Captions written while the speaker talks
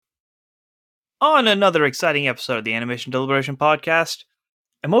On another exciting episode of the Animation Deliberation Podcast,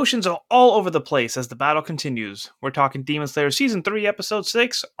 emotions are all over the place as the battle continues. We're talking Demon Slayer Season 3, Episode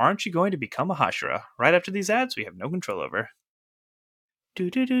 6, Aren't You Going to Become a Hashira? Right after these ads we have no control over.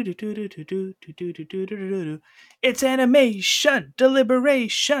 It's animation,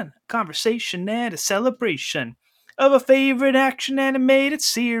 deliberation, conversation, and a celebration of a favorite action animated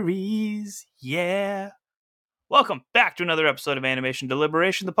series. Yeah. Welcome back to another episode of Animation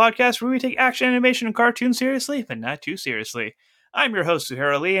Deliberation, the podcast where we take action animation and cartoons seriously, but not too seriously. I'm your host,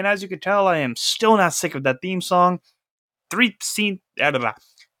 Suhaira Lee, and as you can tell, I am still not sick of that theme song. Three theme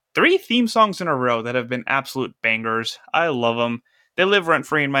songs in a row that have been absolute bangers. I love them. They live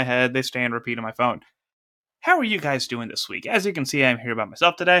rent-free in my head. They stay on repeat on my phone. How are you guys doing this week? As you can see, I'm here by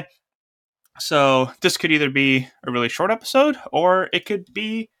myself today. So this could either be a really short episode, or it could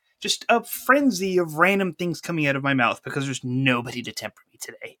be just a frenzy of random things coming out of my mouth because there's nobody to temper me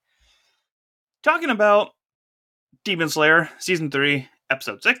today. Talking about Demon Slayer Season 3,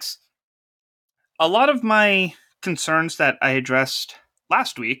 Episode 6. A lot of my concerns that I addressed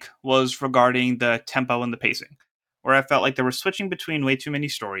last week was regarding the tempo and the pacing, where I felt like they were switching between way too many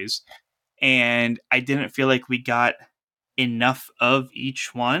stories, and I didn't feel like we got enough of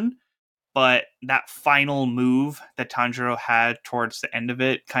each one. But that final move that Tanjiro had towards the end of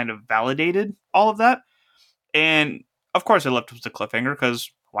it kind of validated all of that. And of course, it left us a cliffhanger because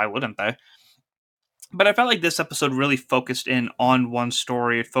why wouldn't they? But I felt like this episode really focused in on one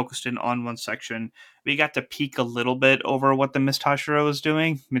story. It focused in on one section. We got to peek a little bit over what the Miss Tashiro was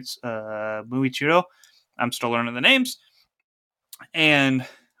doing. Muichiro. I'm still learning the names. And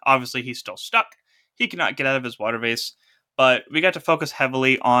obviously, he's still stuck. He cannot get out of his water vase. But we got to focus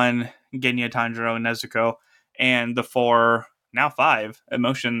heavily on Genya, Tanjiro, and Nezuko, and the 4, now 5,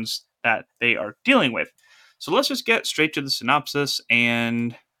 emotions that they are dealing with. So let's just get straight to the synopsis,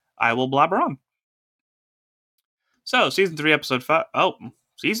 and I will blabber on. So, Season 3, Episode 5... Oh,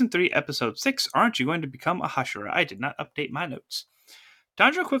 Season 3, Episode 6, Aren't You Going to Become a Hashira? I did not update my notes.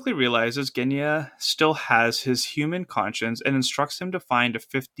 Tanjiro quickly realizes Genya still has his human conscience and instructs him to find a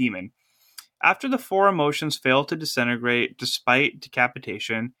 5th demon. After the 4 emotions fail to disintegrate despite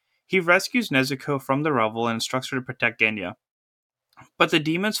decapitation, he rescues Nezuko from the rubble and instructs her to protect Genya. But the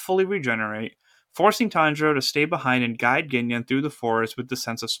demons fully regenerate, forcing Tanjiro to stay behind and guide Genya through the forest with the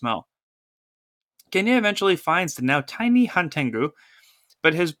sense of smell. Genya eventually finds the now tiny Hantengu,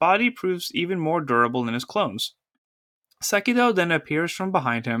 but his body proves even more durable than his clones. Sekido then appears from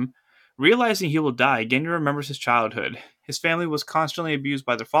behind him. Realizing he will die, Genya remembers his childhood. His family was constantly abused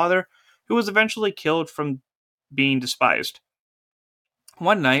by their father, who was eventually killed from being despised.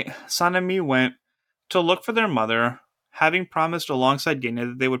 One night, Sanemi went to look for their mother, having promised alongside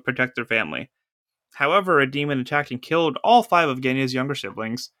Genya that they would protect their family. However, a demon attacked and killed all 5 of Genya's younger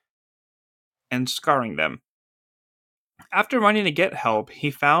siblings, and scarring them. After running to get help,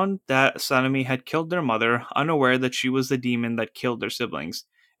 he found that Sanemi had killed their mother, unaware that she was the demon that killed their siblings,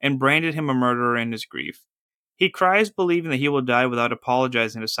 and branded him a murderer in his grief. He cries, believing that he will die without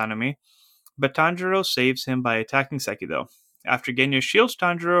apologizing to Sanemi, but Tanjiro saves him by attacking Sekido. After Genya shields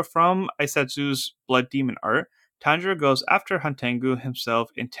Tanjiro from Isetsu's blood demon art, Tanjiro goes after Hantengu himself,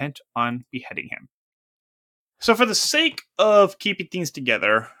 intent on beheading him. So for the sake of keeping things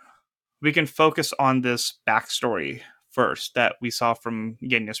together, we can focus on this backstory first that we saw from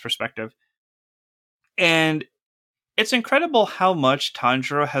Genya's perspective. And it's incredible how much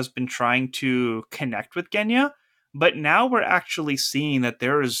Tanjiro has been trying to connect with Genya, but now we're actually seeing that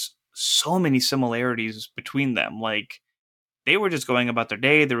there is so many similarities between them. Like, they were just going about their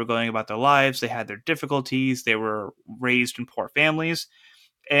day, they were going about their lives, they had their difficulties, they were raised in poor families,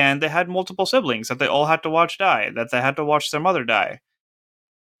 and they had multiple siblings that they all had to watch die, that they had to watch their mother die.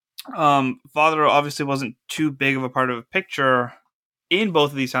 Father obviously wasn't too big of a part of a picture in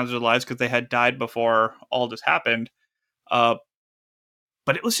both of these times of their lives because they had died before all this happened. But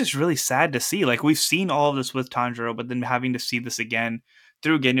it was just really sad to see. Like, we've seen all of this with Tanjiro, but then having to see this again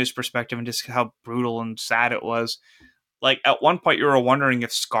through Genya's perspective and just how brutal and sad it was. Like, at one point you were wondering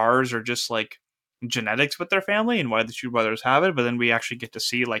if scars are just like genetics with their family and why the two brothers have it, but then we actually get to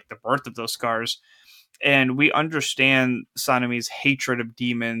see like the birth of those scars. And we understand Sanemi's hatred of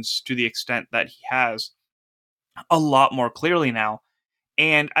demons to the extent that he has a lot more clearly now.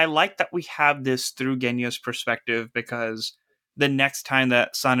 And I like that we have this through Genya's perspective because the next time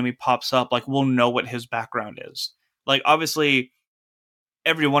that Sanemi pops up, like, we'll know what his background is. Like, obviously,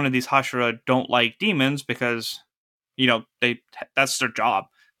 every one of these Hashira don't like demons because, you know, that's their job.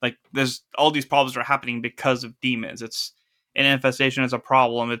 Like, there's all these problems are happening because of demons. It's an infestation is a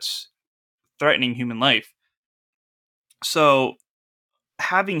problem. It's threatening human life. So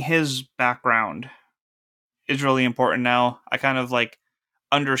having his background is really important now. I kind of like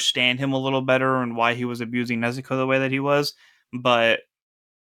understand him a little better and why he was abusing Nezuko the way that he was. But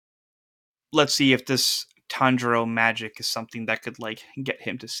let's see if this Tanjiro magic is something that could like get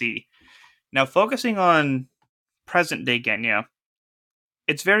him to see. Now, focusing on present day Genya,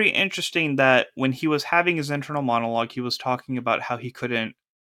 it's very interesting that when he was having his internal monologue, he was talking about how he couldn't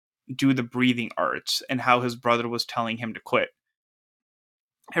do the breathing arts and how his brother was telling him to quit.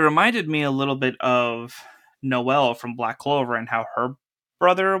 It reminded me a little bit of Noelle from Black Clover and how her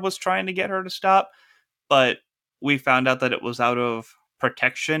brother was trying to get her to stop, but we found out that it was out of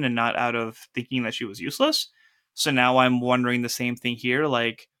protection and not out of thinking that she was useless. So now I'm wondering the same thing here.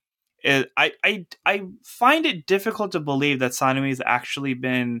 Like, I find it difficult to believe that Sanemi's actually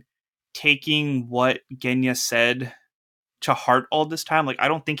been taking what Genya said to heart all this time. Like, I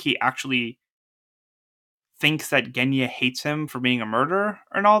don't think he actually thinks that Genya hates him for being a murderer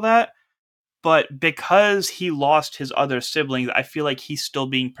and all that. But because he lost his other siblings, I feel like he's still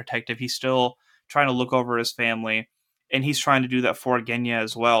being protective. He's still trying to look over his family, and he's trying to do that for Genya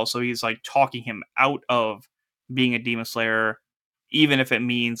as well. So he's like talking him out of being a demon slayer, even if it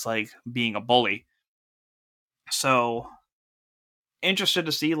means like being a bully. So interested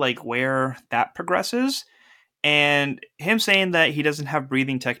to see like where that progresses. And him saying that he doesn't have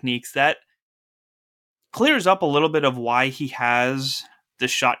breathing techniques, that clears up a little bit of why he has the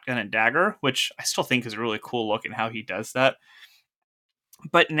shotgun and dagger, which I still think is really cool looking how he does that.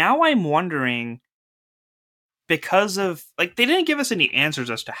 But now I'm wondering, because of like they didn't give us any answers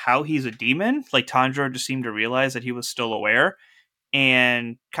as to how he's a demon. Like Tanjiro just seemed to realize that he was still aware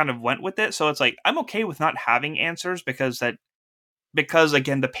and kind of went with it. So it's like I'm okay with not having answers because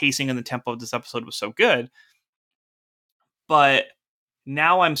again the pacing and the tempo of this episode was so good. But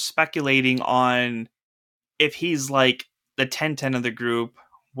now I'm speculating on if he's like the 10-10 of the group,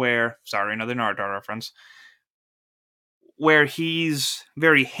 where sorry, another Naruto reference, where he's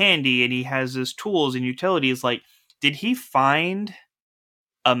very handy and he has his tools and utilities. Like, did he find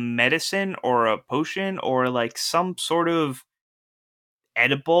a medicine or a potion or like some sort of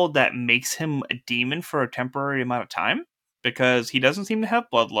edible that makes him a demon for a temporary amount of time? Because he doesn't seem to have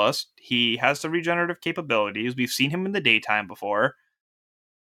bloodlust. He has the regenerative capabilities. We've seen him in the daytime before.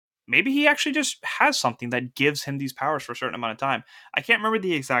 Maybe he actually just has something that gives him these powers for a certain amount of time. I can't remember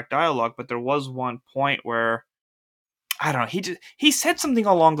the exact dialogue, but there was one point where I don't know. He said something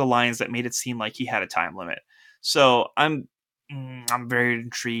along the lines that made it seem like he had a time limit. So I'm very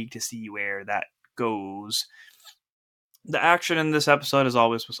intrigued to see where that goes. The action in this episode, as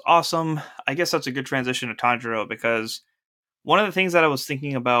always, was awesome. I guess that's a good transition to Tanjiro because one of the things that I was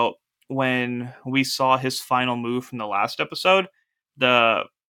thinking about when we saw his final move from the last episode, the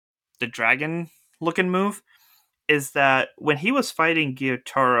the dragon looking move, is that when he was fighting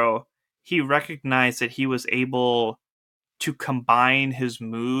Gyotaro, he recognized that he was able to combine his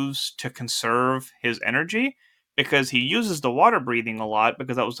moves to conserve his energy because he uses the water breathing a lot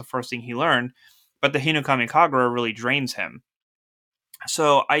because that was the first thing he learned, but the Hinokami Kagura really drains him.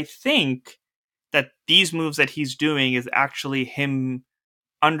 So I think that these moves that he's doing is actually him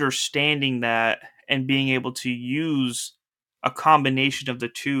understanding that and being able to use a combination of the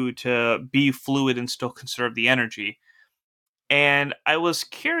two to be fluid and still conserve the energy. And I was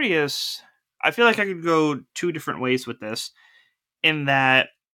curious, I feel like I could go two different ways with this, in that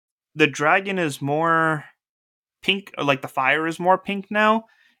the dragon is more pink, or like the fire is more pink now.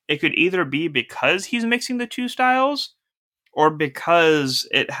 It could either be because he's mixing the two styles, or because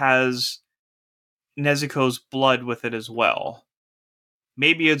it has Nezuko's blood with it as well.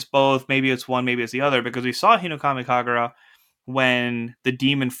 Maybe it's both, maybe it's one, maybe it's the other, because we saw Hinokami Kagura when the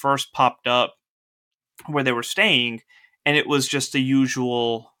demon first popped up where they were staying, and it was just the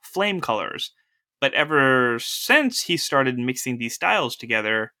usual flame colors. But ever since he started mixing these styles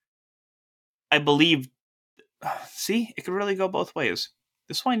together, I believe, see, it could really go both ways.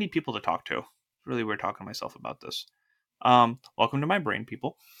 This is why I need people to talk to. It's really weird talking to myself about this. Welcome to my brain,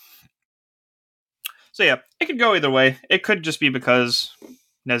 people. So yeah, it could go either way. It could just be because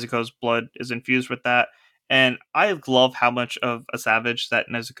Nezuko's blood is infused with that. And I love how much of a savage that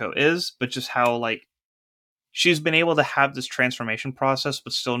Nezuko is, but just how, like, she's been able to have this transformation process,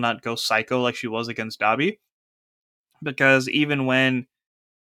 but still not go psycho like she was against Dabi. Because even when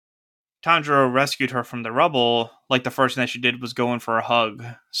Tanjiro rescued her from the rubble, like, the first thing that she did was go in for a hug.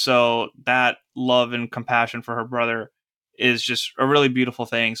 So that love and compassion for her brother is just a really beautiful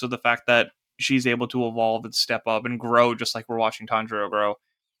thing. So the fact that she's able to evolve and step up and grow just like we're watching Tanjiro grow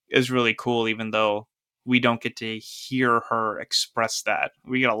is really cool, even though we don't get to hear her express that.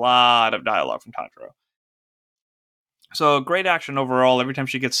 We get a lot of dialogue from Tanjiro. So great action overall. Every time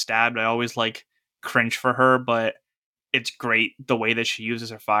she gets stabbed, I always like cringe for her, but it's great the way that she uses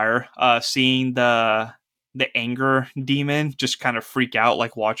her fire. Seeing the anger demon just kind of freak out,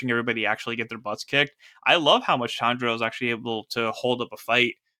 like watching everybody actually get their butts kicked. I love how much Chandra was actually able to hold up a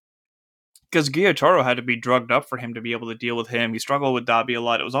fight, because Gyotaro had to be drugged up for him to be able to deal with him. He struggled with Dabi a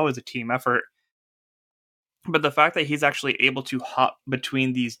lot. It was always a team effort. But the fact that he's actually able to hop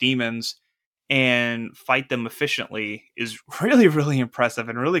between these demons and fight them efficiently is really, really impressive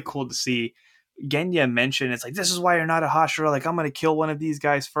and really cool to see. Genya mentioned, it's like, this is why you're not a Hashira. Like, I'm going to kill one of these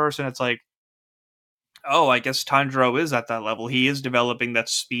guys first. And it's like, oh, I guess Tanjiro is at that level. He is developing that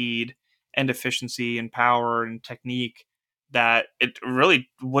speed and efficiency and power and technique that it really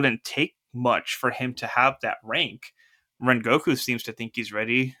wouldn't take much for him to have that rank. Rengoku seems to think he's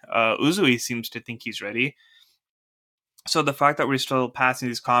ready. Uzui seems to think he's ready. So the fact that we're still passing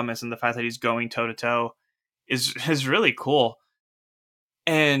these comments and the fact that he's going toe to toe is really cool.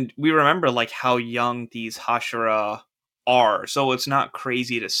 And we remember like how young these Hashira are. So it's not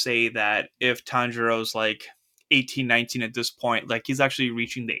crazy to say that if Tanjiro's like 18, 19 at this point, like he's actually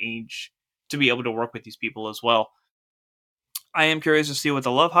reaching the age to be able to work with these people as well. I am curious to see what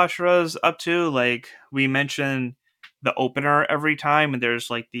the Love Hashira is up to. Like, we mention the opener every time, and there's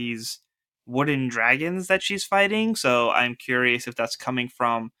like these wooden dragons that she's fighting. So I'm curious if that's coming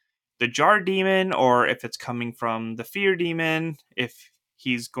from the Jar Demon or if it's coming from the Fear Demon, if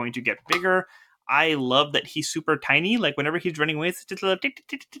he's going to get bigger. I love that he's super tiny. Like, whenever he's running away, it's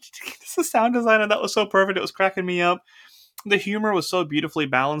the sound design, and that was so perfect. It was cracking me up. The humor was so beautifully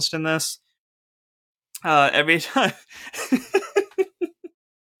balanced in this. Every time...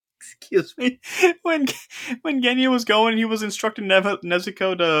 Excuse me. When Genya was going, he was instructing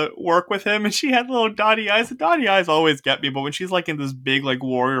Nezuko to work with him, and she had little dotty eyes. The dotty eyes always get me, but when she's like in this big like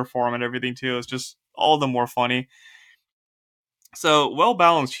warrior form and everything too, it's just all the more funny. So well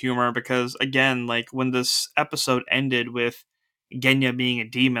balanced humor, because again, like when this episode ended with Genya being a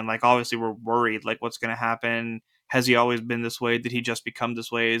demon, like obviously we're worried, like what's going to happen? Has he always been this way? Did he just become this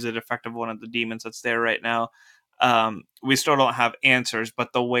way? Is it effective one of the demons that's there right now? We still don't have answers,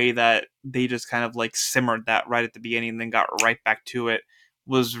 but the way that they just kind of like simmered that right at the beginning and then got right back to it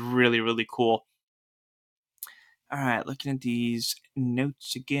was really, really cool. All right, looking at these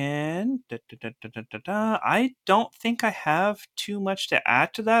notes again. I don't think I have too much to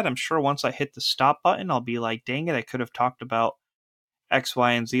add to that. I'm sure once I hit the stop button, I'll be like, dang it, I could have talked about X,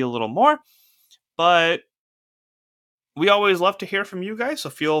 Y, and Z a little more. But we always love to hear from you guys, so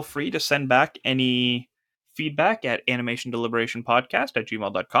feel free to send back any feedback at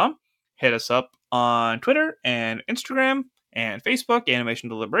animationdeliberation.podcast@gmail.com. Hit us up on Twitter and Instagram and Facebook, Animation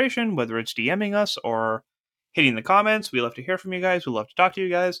Deliberation, whether it's DMing us or hitting the comments. We love to hear from you guys. We love to talk to you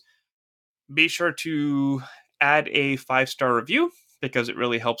guys. Be sure to add a 5-star review, because it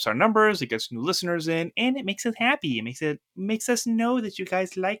really helps our numbers. It gets new listeners in, and it makes us happy. It makes us know that you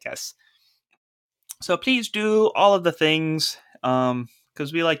guys like us. So please do all of the things,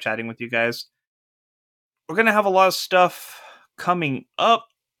 because we like chatting with you guys. We're going to have a lot of stuff coming up.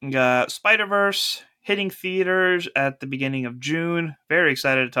 We got Spider-Verse hitting theaters at the beginning of June. Very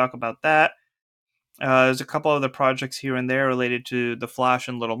excited to talk about that. There's a couple other projects here and there related to The Flash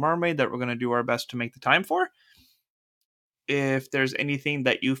and Little Mermaid that we're going to do our best to make the time for. If there's anything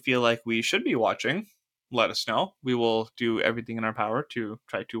that you feel like we should be watching, let us know. We will do everything in our power to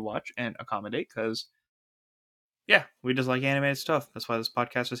try to watch and accommodate, because, yeah, we just like animated stuff. That's why this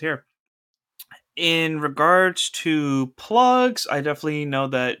podcast is here. In regards to plugs, I definitely know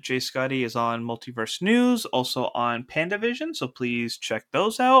that Jay Scotty is on Multiverse News, also on PandaVision, so please check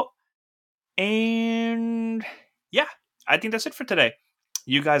those out. And yeah, I think that's it for today.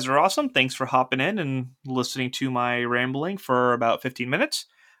 You guys are awesome. Thanks for hopping in and listening to my rambling for about 15 minutes.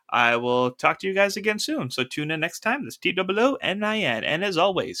 I will talk to you guys again soon, so tune in next time. This is TWONIN, and as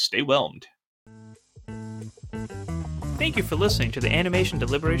always, stay whelmed. Thank you for listening to the Animation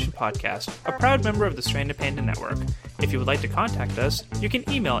Deliberation Podcast, a proud member of the Stranded Panda Network. If you would like to contact us, you can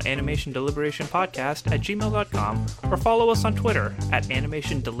email animationdeliberationpodcast@gmail.com or follow us on Twitter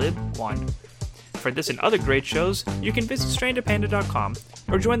 @animationdelib1. For this and other great shows, you can visit strandedpanda.com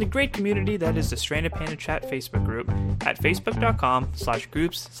or join the great community that is the Stranded Panda Chat Facebook group at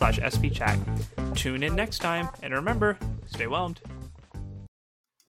facebook.com/groups/svchat. Tune in next time, and remember, stay whelmed.